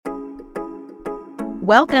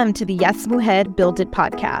Welcome to the Yes Mujer Build It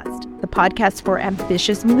podcast, the podcast for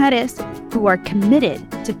ambitious mujeres who are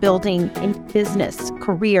committed to building a business,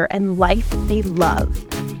 career, and life they love.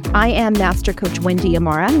 I am Master Coach Wendy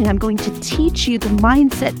Amara, and I'm going to teach you the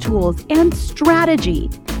mindset tools and strategy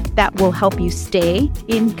that will help you stay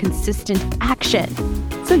in consistent action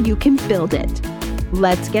so you can build it.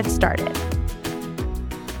 Let's get started.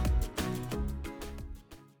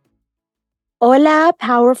 Hola,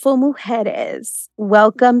 powerful mujeres.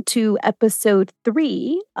 Welcome to episode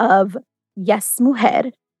 3 of Yes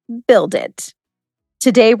Mujer, Build It.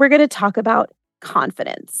 Today, we're going to talk about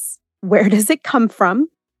confidence. Where does it come from?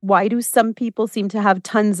 Why do some people seem to have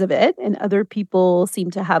tons of it and other people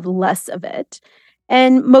seem to have less of it?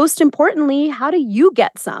 And most importantly, how do you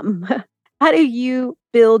get some? How do you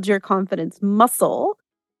build your confidence muscle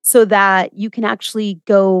so that you can actually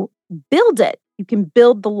go build it? You can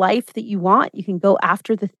build the life that you want. You can go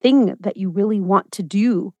after the thing that you really want to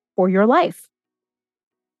do for your life.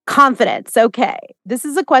 Confidence. Okay. This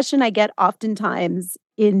is a question I get oftentimes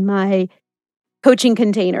in my coaching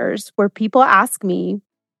containers where people ask me,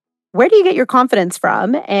 where do you get your confidence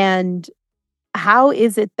from? And how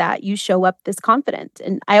is it that you show up this confident?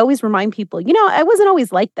 And I always remind people, I wasn't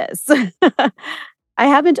always like this. I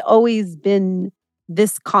haven't always been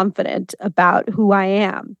this confident about who I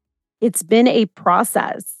am. It's been a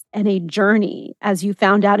process and a journey, as you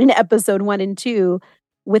found out in episode 1 and 2,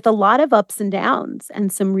 with a lot of ups and downs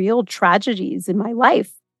and some real tragedies in my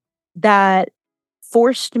life that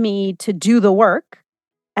forced me to do the work,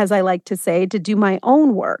 as I like to say, to do my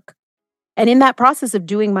own work. And in that process of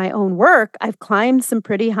doing my own work, I've climbed some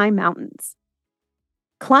pretty high mountains.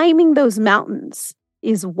 Climbing those mountains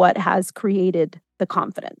is what has created the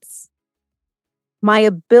confidence. My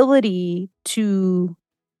ability to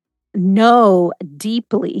know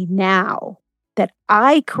deeply now that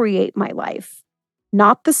I create my life,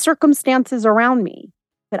 not the circumstances around me,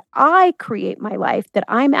 but I create my life, that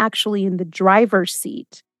I'm actually in the driver's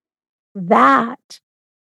seat. That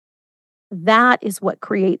is what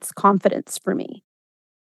creates confidence for me.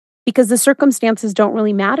 Because the circumstances don't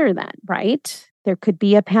really matter then, right? There could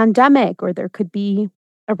be a pandemic or there could be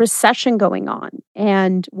a recession going on.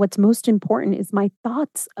 And what's most important is my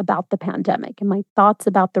thoughts about the pandemic and my thoughts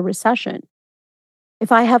about the recession.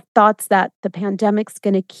 If I have thoughts that the pandemic's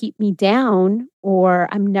going to keep me down or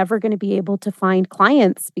I'm never going to be able to find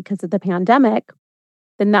clients because of the pandemic,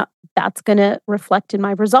 then that's going to reflect in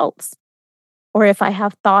my results. Or if I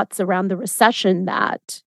have thoughts around the recession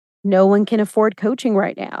that no one can afford coaching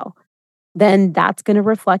right now, then that's going to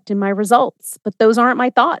reflect in my results. But those aren't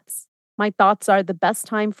my thoughts. My thoughts are the best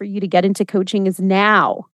time for you to get into coaching is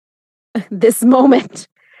now, this moment.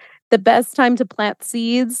 The best time to plant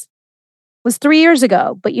seeds was 3 years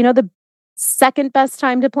ago. But the second best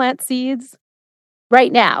time to plant seeds?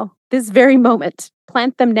 Right now, this very moment.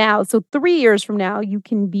 Plant them now. So 3 years from now, you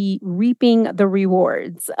can be reaping the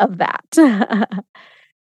rewards of that.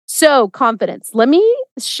 So confidence. Let me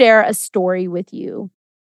share a story with you.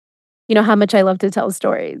 You know how much I love to tell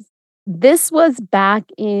stories. This was back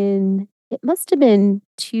in, it must have been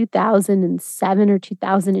 2007 or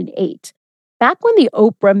 2008, back when the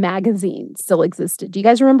Oprah magazine still existed. Do you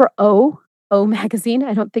guys remember O magazine?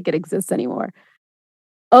 I don't think it exists anymore.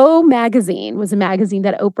 O magazine was a magazine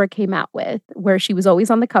that Oprah came out with where she was always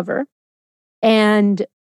on the cover. And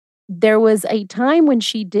there was a time when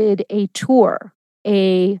she did a tour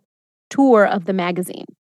of the magazine.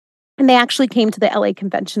 And they actually came to the LA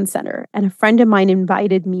Convention Center. And a friend of mine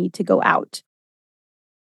invited me to go out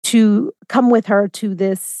to come with her to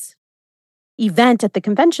this event at the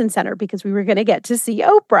convention center because we were going to get to see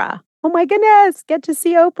Oprah. Oh my goodness, get to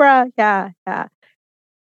see Oprah. Yeah.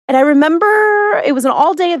 And I remember it was an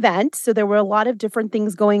all-day event, so there were a lot of different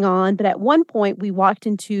things going on. But at one point, we walked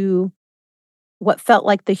into what felt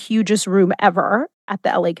like the hugest room ever at the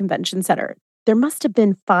LA Convention Center. There must have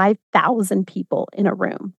been 5,000 people in a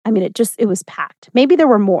room. I mean, it was packed. Maybe there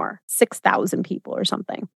were more, 6,000 people or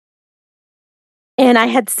something. And I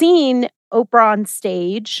had seen Oprah on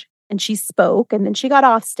stage and she spoke and then she got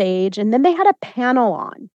off stage and then they had a panel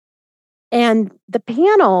on. And the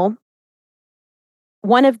panel,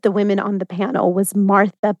 one of the women on the panel was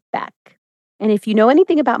Martha Beck. And if you know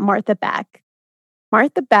anything about Martha Beck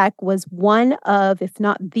was one of, if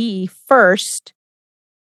not the first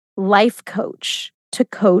life coach to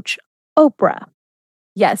coach Oprah.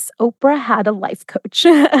 Yes, Oprah had a life coach,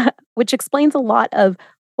 which explains a lot of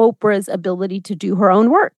Oprah's ability to do her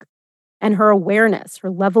own work and her awareness,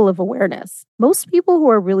 her level of awareness. Most people who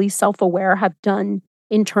are really self-aware have done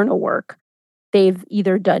internal work. They've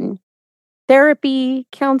either done therapy,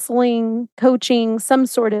 counseling, coaching, some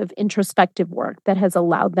sort of introspective work that has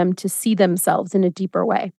allowed them to see themselves in a deeper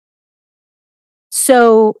way.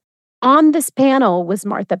 So, on this panel was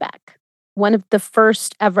Martha Beck, one of the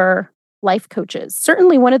first ever life coaches,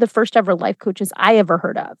 certainly one of the first ever life coaches I ever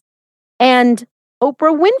heard of, and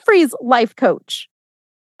Oprah Winfrey's life coach.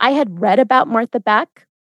 I had read about Martha Beck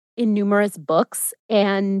in numerous books,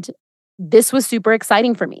 and this was super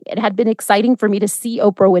exciting for me. It had been exciting for me to see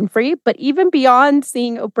Oprah Winfrey, but even beyond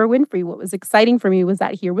seeing Oprah Winfrey, what was exciting for me was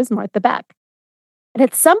that here was Martha Beck. And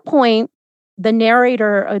at some point, the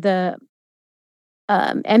narrator or the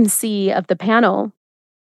MC of the panel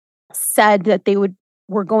said that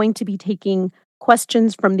were going to be taking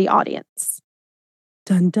questions from the audience.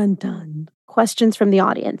 Dun, dun, dun. Questions from the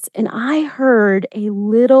audience. And I heard a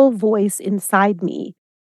little voice inside me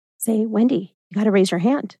say, Wendy, you got to raise your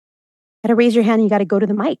hand. You got to raise your hand and you got to go to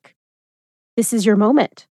the mic. This is your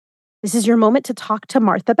moment. This is your moment to talk to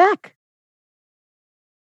Martha Beck.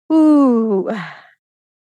 Ooh.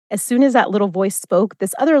 As soon as that little voice spoke,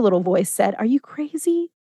 this other little voice said, are you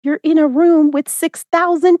crazy? You're in a room with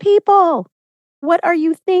 6,000 people. What are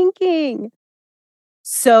you thinking?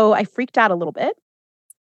 So I freaked out a little bit.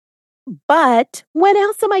 But when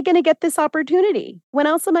else am I going to get this opportunity? When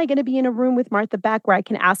else am I going to be in a room with Martha Beck where I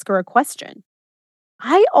can ask her a question?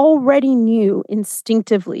 I already knew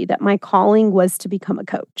instinctively that my calling was to become a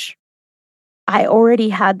coach. I already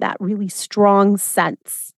had that really strong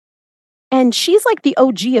sense. And she's like the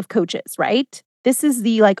OG of coaches, right? This is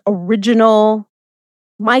the original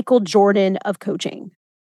Michael Jordan of coaching.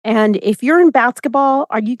 And if you're in basketball,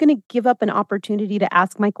 are you going to give up an opportunity to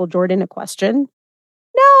ask Michael Jordan a question?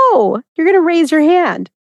 No, you're going to raise your hand.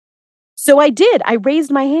 So I did. I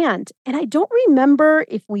raised my hand. And I don't remember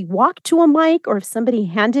if we walked to a mic or if somebody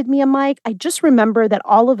handed me a mic. I just remember that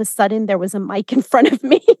all of a sudden there was a mic in front of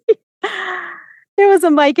me. There was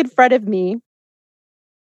a mic in front of me.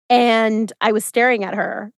 And I was staring at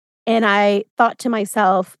her. And I thought to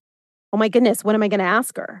myself, oh my goodness, what am I going to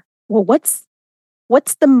ask her? Well, what's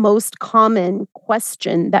the most common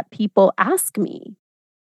question that people ask me?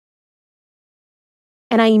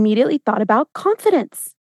 And I immediately thought about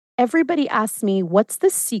confidence. Everybody asks me, what's the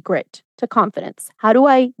secret to confidence? How do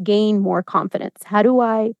I gain more confidence? How do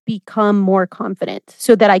I become more confident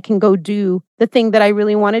so that I can go do the thing that I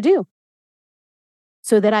really want to do?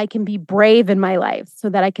 So that I can be brave in my life, so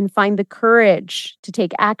that I can find the courage to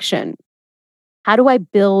take action. How do I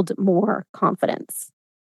build more confidence?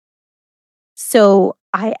 So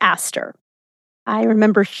I asked her. I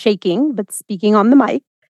remember shaking, but speaking on the mic.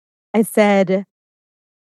 I said,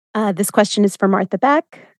 this question is for Martha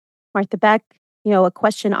Beck. Martha Beck, a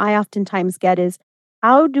question I oftentimes get is,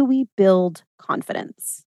 how do we build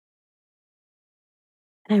confidence?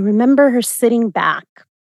 And I remember her sitting back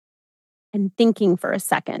and thinking for a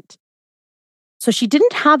second. So she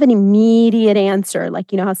didn't have an immediate answer.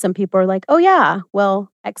 How some people are like, oh yeah, well,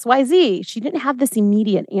 XYZ. She didn't have this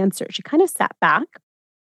immediate answer. She kind of sat back.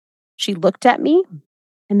 She looked at me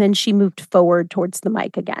and then she moved forward towards the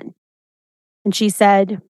mic again. And she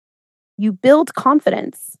said, you build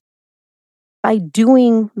confidence by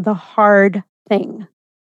doing the hard thing.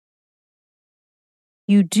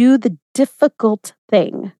 You do the difficult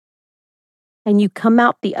thing and you come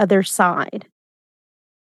out the other side.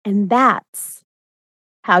 And that's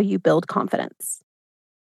how you build confidence.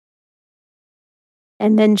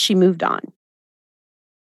 And then she moved on.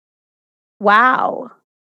 Wow.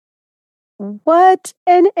 What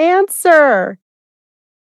an answer.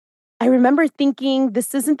 I remember thinking,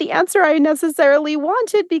 this isn't the answer I necessarily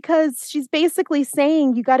wanted, because she's basically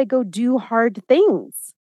saying you got to go do hard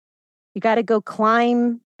things. You got to go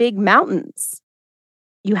climb big mountains.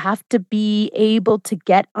 You have to be able to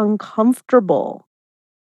get uncomfortable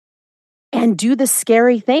and do the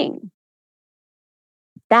scary thing.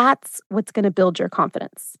 That's what's going to build your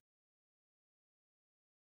confidence.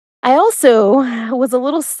 I also was a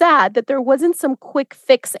little sad that there wasn't some quick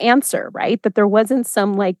fix answer, right? That there wasn't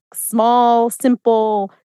some small,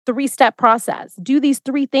 simple 3-step process. Do these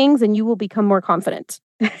 3 things and you will become more confident.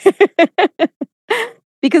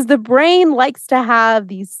 Because the brain likes to have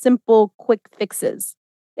these simple, quick fixes.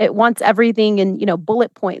 It wants everything in,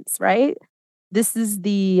 bullet points, right? This is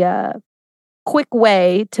the quick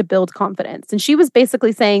way to build confidence. And she was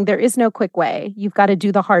basically saying there is no quick way. You've got to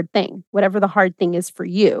do the hard thing, whatever the hard thing is for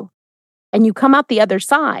you. And you come out the other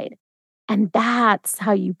side. And that's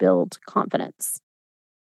how you build confidence.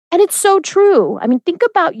 And it's so true. I mean, think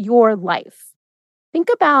about your life. Think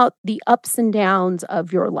about the ups and downs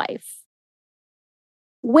of your life.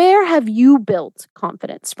 Where have you built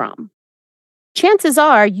confidence from? Chances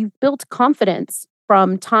are you've built confidence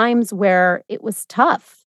from times where it was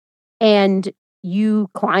tough and you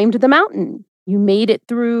climbed the mountain. You made it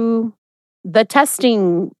through the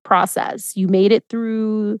testing process. You made it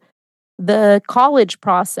through the college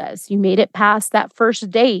process. You made it past that first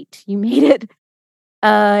date. You made it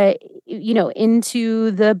uh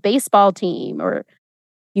into the baseball team, or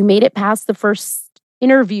you made it past the first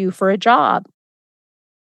interview for a job.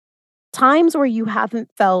 Times where you haven't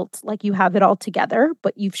felt like you have it all together,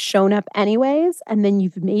 but you've shown up anyways, and then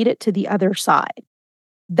you've made it to the other side.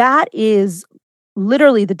 That is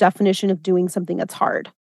literally the definition of doing something that's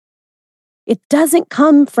hard. It doesn't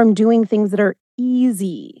come from doing things that are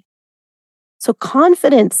easy. So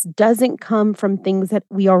confidence doesn't come from things that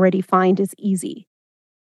we already find as easy,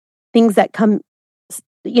 things that come,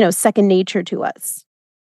 second nature to us.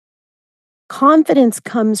 Confidence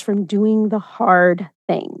comes from doing the hard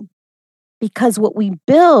thing. Because what we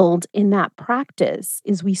build in that practice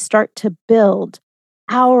is we start to build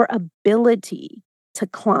our ability to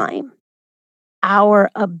climb, our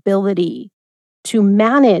ability to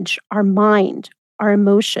manage our mind, our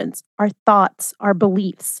emotions, our thoughts, our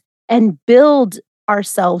beliefs, and build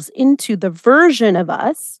ourselves into the version of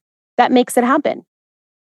us that makes it happen.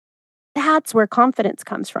 That's where confidence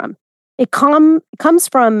comes from. It comes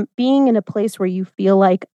from being in a place where you feel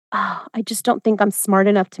like, oh, I just don't think I'm smart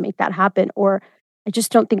enough to make that happen, or I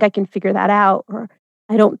just don't think I can figure that out, or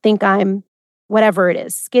I don't think I'm whatever it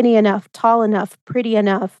is, skinny enough, tall enough, pretty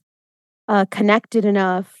enough, connected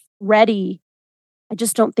enough, ready. I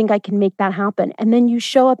just don't think I can make that happen. And then you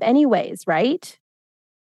show up anyways, right?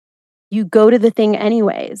 You go to the thing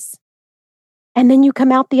anyways. And then you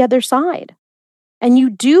come out the other side and you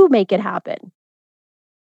do make it happen.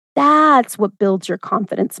 That's what builds your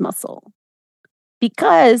confidence muscle.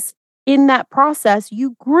 Because in that process,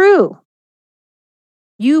 you grew.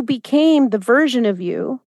 You became the version of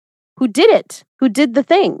you who did it, who did the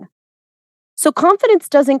thing. So confidence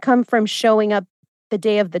doesn't come from showing up the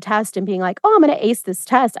day of the test and being like, oh, I'm going to ace this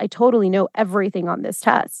test. I totally know everything on this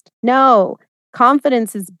test. No,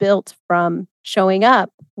 confidence is built from showing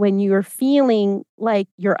up when you're feeling like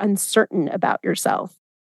you're uncertain about yourself,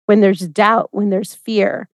 when there's doubt, when there's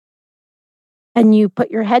fear. And you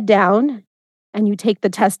put your head down and you take the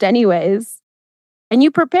test anyways, and you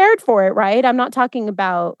prepared for it, right? I'm not talking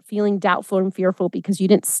about feeling doubtful and fearful because you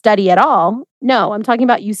didn't study at all. No, I'm talking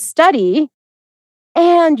about you study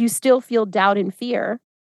and you still feel doubt and fear.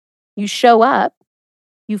 You show up,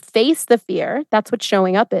 you face the fear. That's what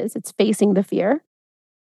showing up is. It's facing the fear.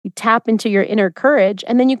 You tap into your inner courage,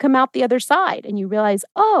 and then you come out the other side and you realize,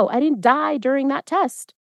 oh, I didn't die during that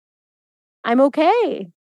test. I'm okay.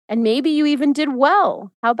 And maybe you even did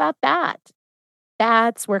well. How about that?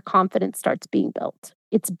 That's where confidence starts being built.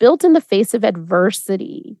 It's built in the face of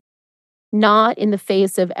adversity, not in the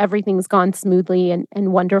face of everything's gone smoothly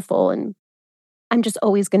and wonderful and I'm just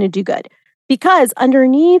always going to do good. Because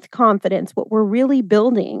underneath confidence, what we're really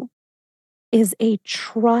building is a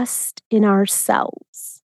trust in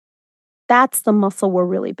ourselves. That's the muscle we're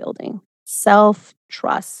really building.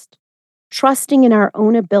 Self-trust. Trusting in our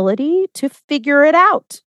own ability to figure it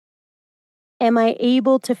out. Am I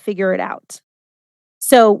able to figure it out?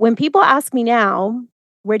 So when people ask me now,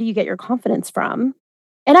 where do you get your confidence from?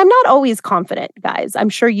 And I'm not always confident, guys. I'm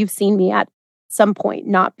sure you've seen me at some point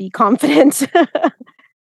not be confident.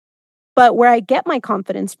 But where I get my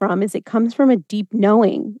confidence from is it comes from a deep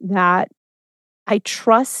knowing that I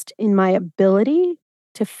trust in my ability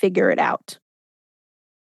to figure it out.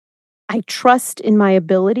 I trust in my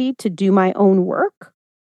ability to do my own work,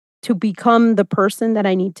 to become the person that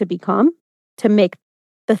I need to become to make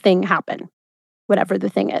the thing happen, whatever the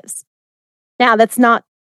thing is. Now, that's not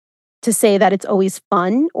to say that it's always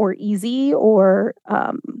fun or easy or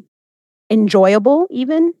enjoyable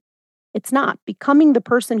even. It's not. Becoming the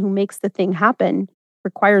person who makes the thing happen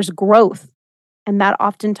requires growth. And that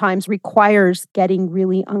oftentimes requires getting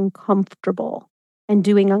really uncomfortable and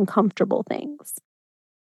doing uncomfortable things.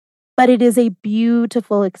 But it is a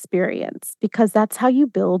beautiful experience because that's how you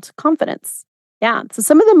build confidence. Yeah. So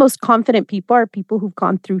some of the most confident people are people who've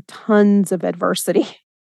gone through tons of adversity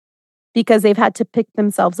because they've had to pick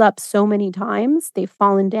themselves up so many times. They've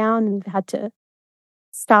fallen down and they've had to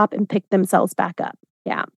stop and pick themselves back up.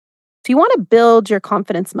 Yeah. If you want to build your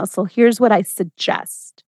confidence muscle, here's what I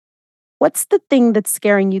suggest. What's the thing that's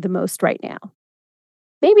scaring you the most right now?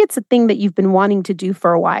 Maybe it's a thing that you've been wanting to do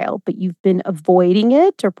for a while, but you've been avoiding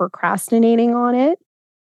it or procrastinating on it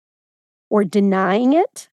or denying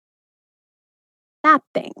it. That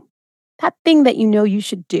thing that you know you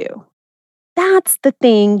should do. That's the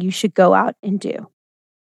thing you should go out and do.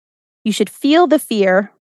 You should feel the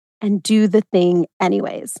fear and do the thing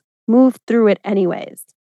anyways. Move through it anyways.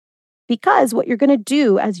 Because what you're going to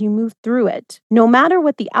do as you move through it, no matter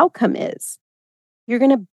what the outcome is, you're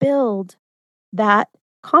going to build that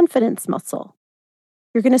confidence muscle.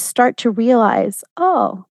 You're going to start to realize,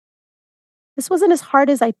 oh, this wasn't as hard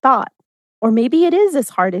as I thought. Or maybe it is as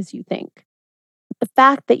hard as you think. The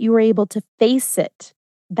fact that you were able to face it,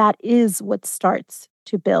 that is what starts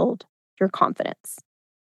to build your confidence,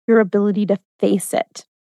 your ability to face it.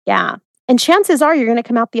 Yeah. And chances are you're going to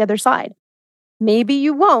come out the other side. Maybe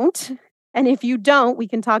you won't. And if you don't, we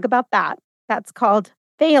can talk about that. That's called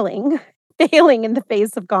failing, failing in the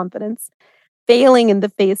face of confidence, failing in the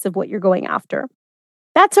face of what you're going after.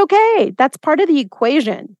 That's okay. That's part of the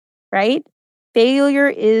equation, right? Failure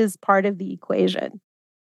is part of the equation.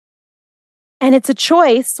 And it's a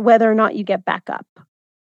choice whether or not you get back up.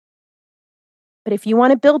 But if you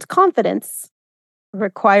want to build confidence, it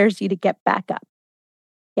requires you to get back up.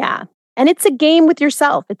 Yeah. And it's a game with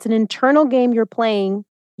yourself. It's an internal game you're playing,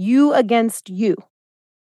 you against you.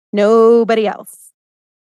 Nobody else.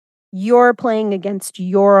 You're playing against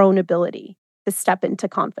your own ability to step into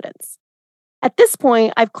confidence. At this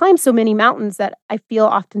point, I've climbed so many mountains that I feel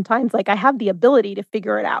oftentimes like I have the ability to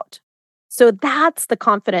figure it out. So that's the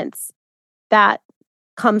confidence that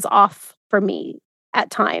comes off for me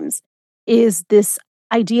at times, is this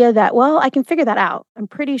idea that, well, I can figure that out. I'm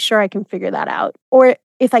pretty sure I can figure that out. Or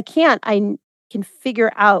if I can't, I can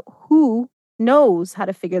figure out who knows how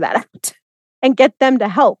to figure that out and get them to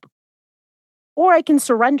help. Or I can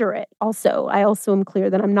surrender it also. I also am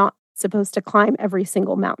clear that I'm not supposed to climb every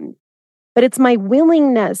single mountain. But it's my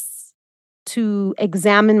willingness to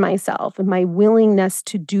examine myself and my willingness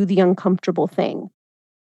to do the uncomfortable thing.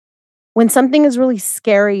 When something is really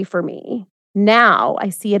scary for me, now I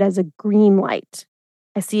see it as a green light.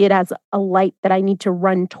 I see it as a light that I need to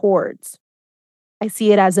run towards. I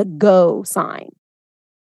see it as a go sign.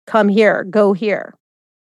 Come here, go here.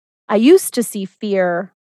 I used to see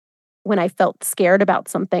fear when I felt scared about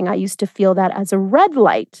something. I used to feel that as a red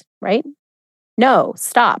light, right? No,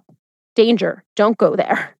 stop. Danger, don't go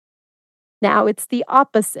there. Now it's the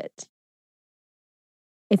opposite.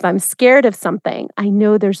 If I'm scared of something, I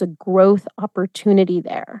know there's a growth opportunity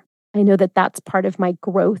there. I know that that's part of my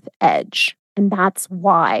growth edge. And that's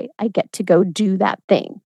why I get to go do that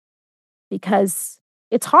thing. Because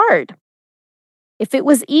it's hard. If it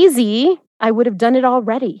was easy, I would have done it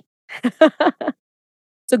already.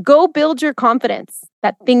 So go build your confidence.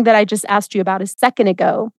 That thing that I just asked you about a second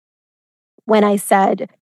ago when I said,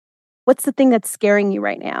 what's the thing that's scaring you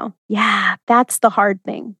right now? Yeah, that's the hard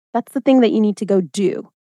thing. That's the thing that you need to go do,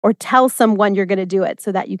 or tell someone you're going to do it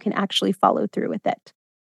so that you can actually follow through with it.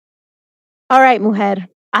 All right, mujer,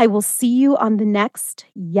 I will see you on the next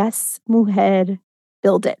Yes, Mujer,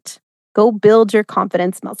 Build It. Go build your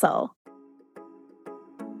confidence muscle.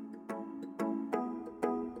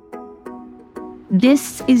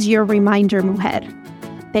 This is your reminder, mujer,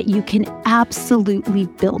 that you can absolutely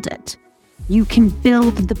build it. You can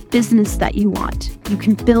build the business that you want. You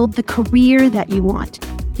can build the career that you want.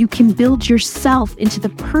 You can build yourself into the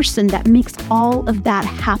person that makes all of that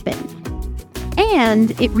happen.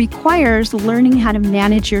 And it requires learning how to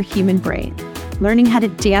manage your human brain, learning how to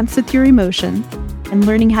dance with your emotions, and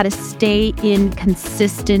learning how to stay in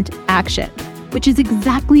consistent action, which is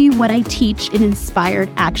exactly what I teach in Inspired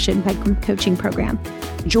Action, my group coaching program.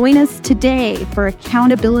 Join us today for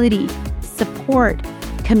accountability, support,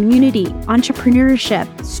 community,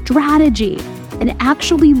 entrepreneurship, strategy, and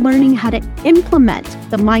actually learning how to implement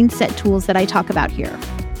the mindset tools that I talk about here.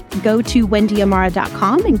 Go to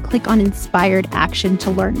wendyamara.com and click on Inspired Action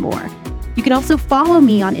to learn more. You can also follow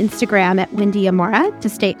me on Instagram at wendyamara to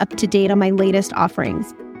stay up to date on my latest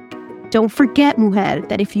offerings. Don't forget, mujer,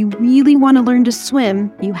 that if you really want to learn to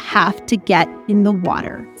swim, you have to get in the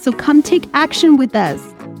water. So come take action with us.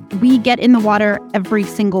 We get in the water every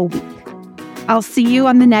single week. I'll see you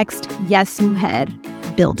on the next Yes, Mujer,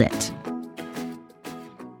 Build It.